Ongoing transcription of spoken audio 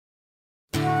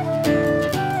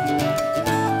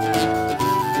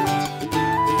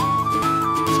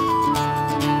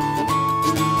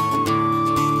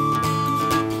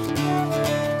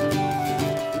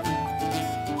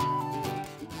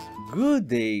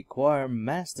day, choir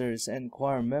masters and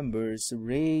choir members.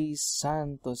 Ray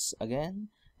Santos again.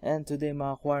 And today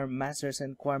mga choir masters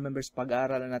and choir members,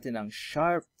 pag-aaralan natin ang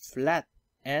sharp, flat,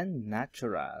 and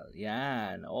natural.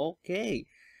 Yan. Okay.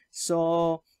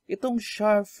 So, itong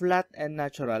sharp, flat, and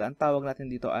natural, ang tawag natin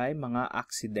dito ay mga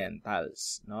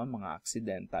accidentals. No? Mga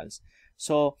accidentals.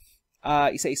 So,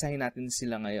 isa-isahin natin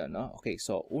sila ngayon. No? Okay.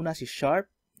 So, una si sharp.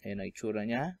 Ayan ang itsura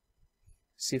niya.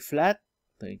 Si flat.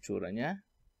 Ito yung itsura niya.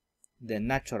 Then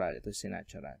natural, ito si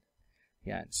natural.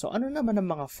 Yan. So ano naman ang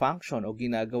mga function o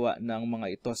ginagawa ng mga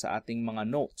ito sa ating mga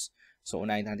notes? So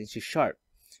unahin natin si sharp.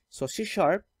 So si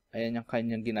sharp, ayan yung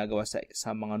kanyang ginagawa sa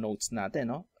mga notes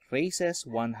natin, no? Raises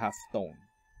 1/2 tone.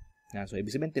 Yan. So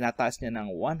ibig sabihin tinataas niya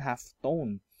ng 1/2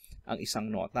 tone ang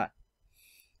isang nota.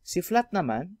 Si flat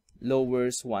naman,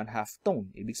 lowers 1/2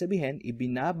 tone. Ibig sabihin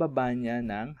ibinababa niya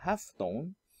ng half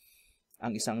tone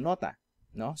ang isang nota,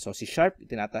 no? So si sharp,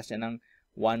 tinataas niya ng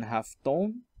 1/2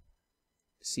 tone.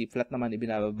 Si flat naman,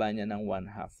 ibinababa niya ng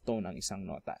 1/2 tone ang isang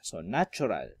nota. So,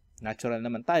 natural. Natural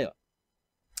naman tayo.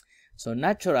 So,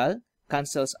 natural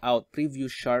cancels out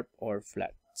previous sharp or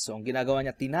flat. So, ang ginagawa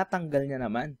niya, tinatanggal niya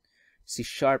naman si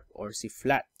sharp or si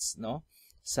flats, no?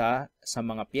 Sa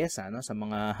mga pyesa, no? Sa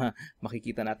mga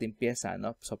makikita natin pyesa,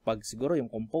 no? So, pag siguro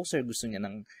yung composer gusto niya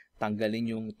nang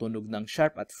tanggalin yung tunog ng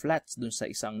sharp at flats dun sa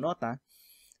isang nota,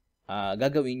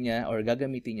 gagawin niya or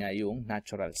gagamitin niya yung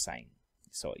natural sign.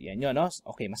 So, yan yun, no?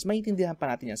 Okay, mas maintindihan pa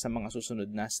natin yan sa mga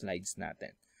susunod na slides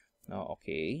natin. No,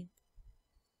 okay.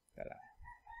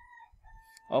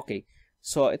 Okay.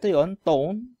 So, ito yon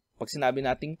tone. Pag sinabi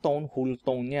nating tone, whole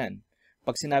tone yan.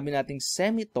 Pag sinabi nating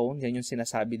semitone, yan yung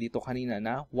sinasabi dito kanina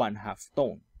na 1/2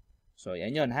 tone. So,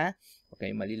 yan yun, ha?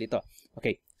 Okay, malilito.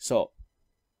 Okay, so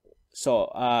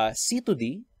C to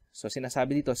D. So,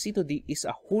 sinasabi dito, C to D is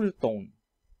a whole tone.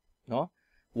 No?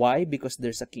 Why? Because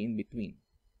there's a key in between.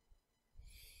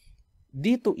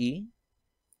 D to E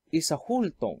is a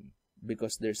whole tone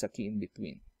because there's a key in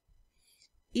between.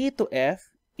 E to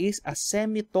F is a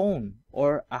semitone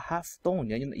or a half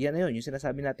tone. Yan na yun. Yung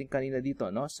sinasabi natin kanina dito,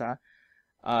 no? Sa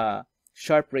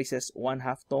sharp raises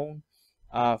 1/2 tone,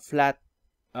 flat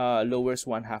lowers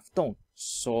 1/2 tone.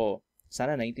 So,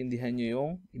 sana naintindihan nyo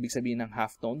yung ibig sabihin ng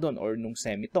half tone doon or nung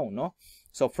semitone, no?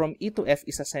 So, from E to F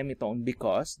is a semitone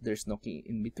because there's no key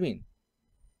in between.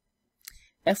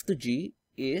 F to G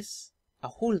is a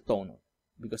whole tone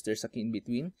because there's a key in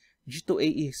between. G to A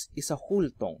is a whole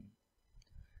tone.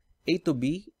 A to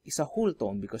B is a whole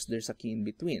tone because there's a key in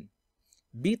between.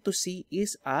 B to C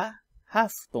is a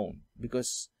half tone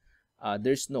because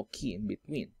there's no key in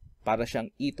between. Para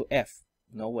siyang E to F,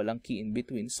 no? Walang key in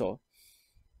between. So,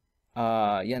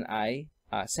 yan ay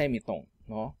semitone,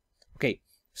 no? Okay.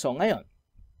 So, ngayon,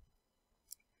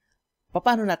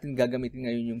 paano natin gagamitin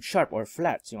ngayon yung sharp or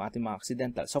flats, yung ating mga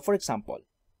accidental? So, for example,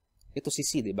 ito si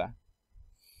C, di ba?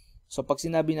 So, pag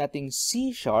sinabi nating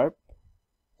C sharp,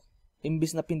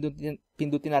 imbis na pindutin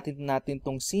natin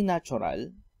tong C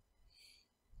natural,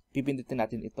 pipindutin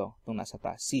natin ito, itong nasa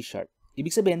taas, C sharp.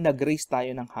 Ibig sabihin, nag-raise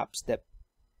tayo ng half step.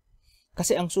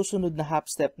 Kasi ang susunod na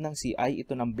half step ng C ay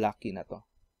ito ng black key na to.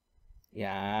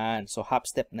 Yan. So, half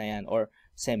step na yan or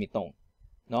semitone.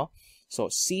 No? So,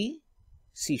 C,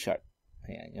 C sharp.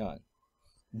 Ayan, yun.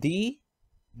 D,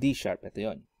 D sharp. Ito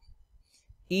yun.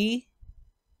 E,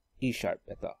 E sharp.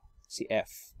 Ito. Si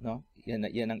F. No? Yan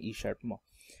ang E sharp mo.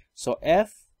 So,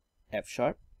 F, F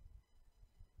sharp.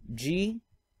 G,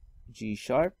 G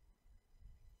sharp.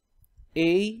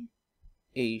 A,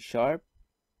 A sharp.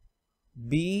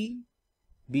 B,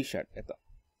 B sharp. Ito.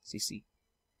 Si C.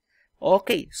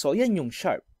 Okay. So, yan yung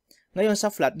sharp. Ngayon,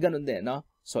 sa flat, ganun din, no?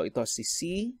 So, ito si C.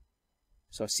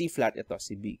 So, C flat. Ito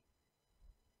si B.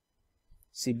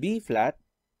 Si B flat,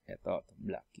 ito, itong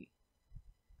black key.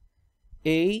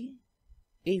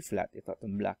 A flat, ito,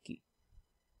 itong black key.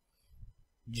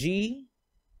 G,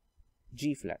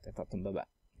 G flat, ito, itong baba.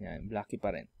 Yan, black key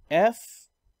pa rin. F,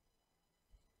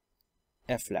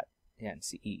 F flat. Yan,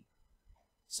 si E.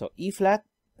 So, E flat,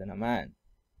 ito naman.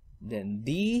 Then,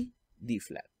 D, D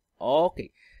flat.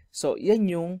 Okay. So, yan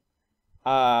yung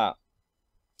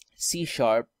C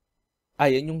sharp,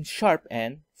 yan yung sharp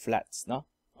and flats, no?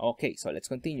 Okay, so let's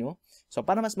continue. So,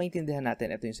 para mas maintindihan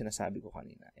natin, ito yung sinasabi ko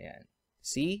kanina. Ayan.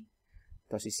 C,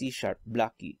 ito si C sharp,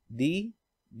 black key. D,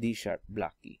 D sharp,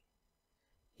 black key.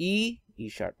 E, E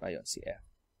sharp, ayun, si F.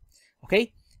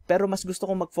 Okay? Pero mas gusto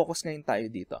kong mag-focus ngayon tayo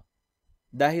dito.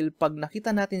 Dahil pag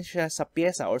nakita natin siya sa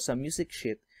pyesa or sa music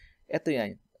sheet, ito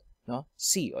yan, no?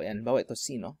 C, o yan, bawa ito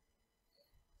C, no?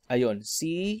 Ayun,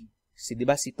 C, di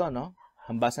ba C to, no?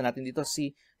 Hambasa natin dito,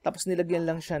 C. Tapos nilagyan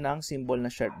lang siya ng symbol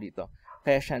na sharp dito.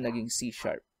 Kaya siya naging C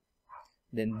sharp.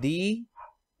 Then D,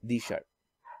 D sharp.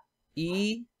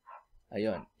 E,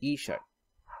 ayun, E sharp.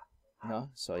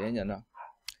 No? So, yan yun, no?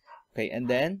 Okay, and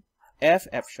then F,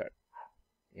 F sharp.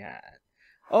 Yan.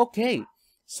 Okay.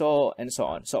 So, and so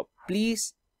on. So,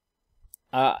 please,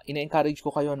 ina-encourage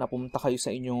ko kayo na pumunta kayo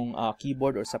sa inyong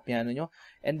keyboard or sa piano nyo,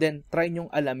 and then try nyong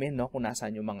alamin, no, kung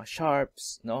nasaan yung mga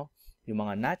sharps, no, yung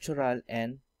mga natural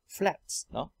and flats,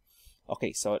 no.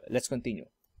 Okay, so let's continue.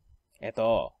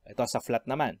 Ito sa flat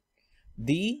naman.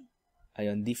 D,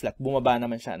 ayun, D flat, bumaba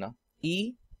naman siya, no.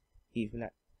 E, E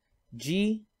flat.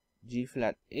 G, G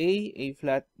flat. A, A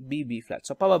flat. B, B flat.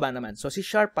 So, pababa naman. So, si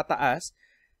sharp pataas,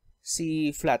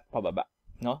 si flat pababa,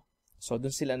 no? So,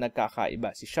 dun sila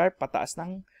nagkakaiba. Si sharp pataas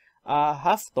ng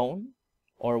half tone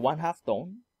or 1/2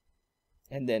 tone.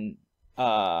 And then,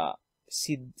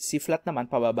 si flat naman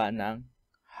pababa ng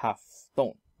half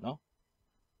tone, no?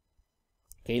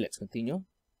 Okay, let's continue.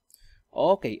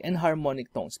 Okay,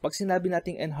 enharmonic tones. Pag sinabi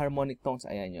nating enharmonic tones,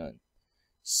 ayan yun.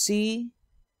 C,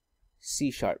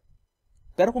 C sharp.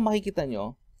 Pero kung makikita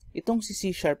nyo, itong si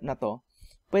C sharp na to,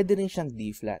 pwede rin siyang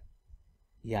D flat.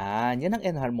 Yan ang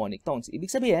enharmonic tones. Ibig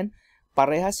sabihin,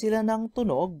 parehas sila ng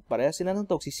tunog,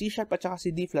 si C sharp at saka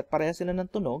si D flat, parehas sila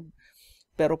ng tunog,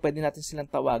 pero pwede natin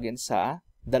silang tawagin sa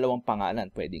dalawang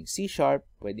pangalan. Pwedeng C sharp,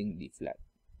 pwedeng D flat.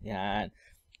 Yan.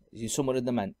 Yung sumunod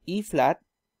naman, E flat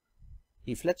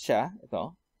siya,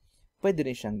 ito, pwede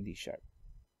rin siyang D sharp.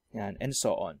 Yan, and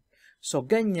so on. So,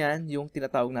 ganyan yung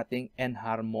tinatawag nating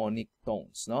enharmonic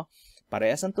tones, no?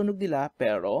 Parehas ang tunog nila,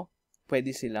 pero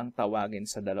pwede silang tawagin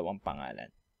sa dalawang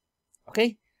pangalan.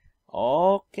 Okay?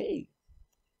 Okay.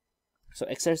 So,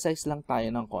 exercise lang tayo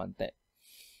ng konti.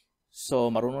 So,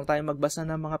 marunong tayong magbasa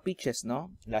ng mga pitches,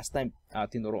 no? Last time,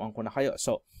 tinuruan ko na kayo.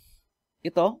 So,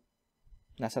 ito,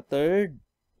 nasa third,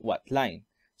 what line?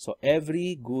 So,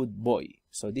 every good boy.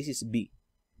 So, this is B.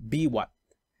 B what?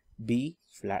 B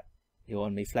flat.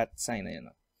 Yun, may flat sign na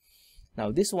yun. No? Now,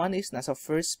 this one is nasa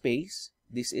first space.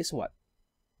 This is what?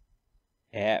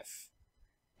 F.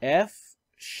 F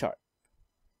sharp.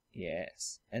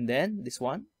 Yes. And then, this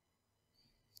one?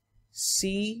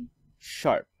 C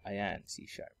sharp. Ayan, C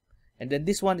sharp. And then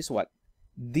this one is what?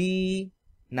 D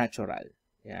natural.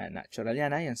 Yan, natural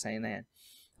yan. Ayan, sign na yan.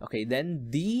 Okay, then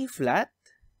D flat.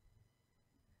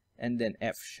 And then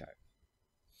F sharp.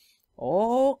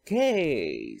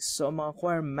 Okay. So, mga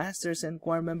choir masters and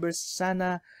choir members,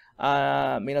 sana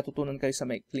may natutunan kayo sa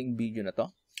maikling video na to.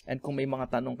 And kung may mga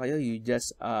tanong kayo, you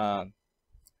just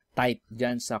type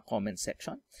dyan sa comment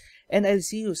section. And I'll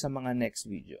see you sa mga next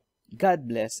video. God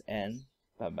bless and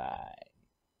bye-bye.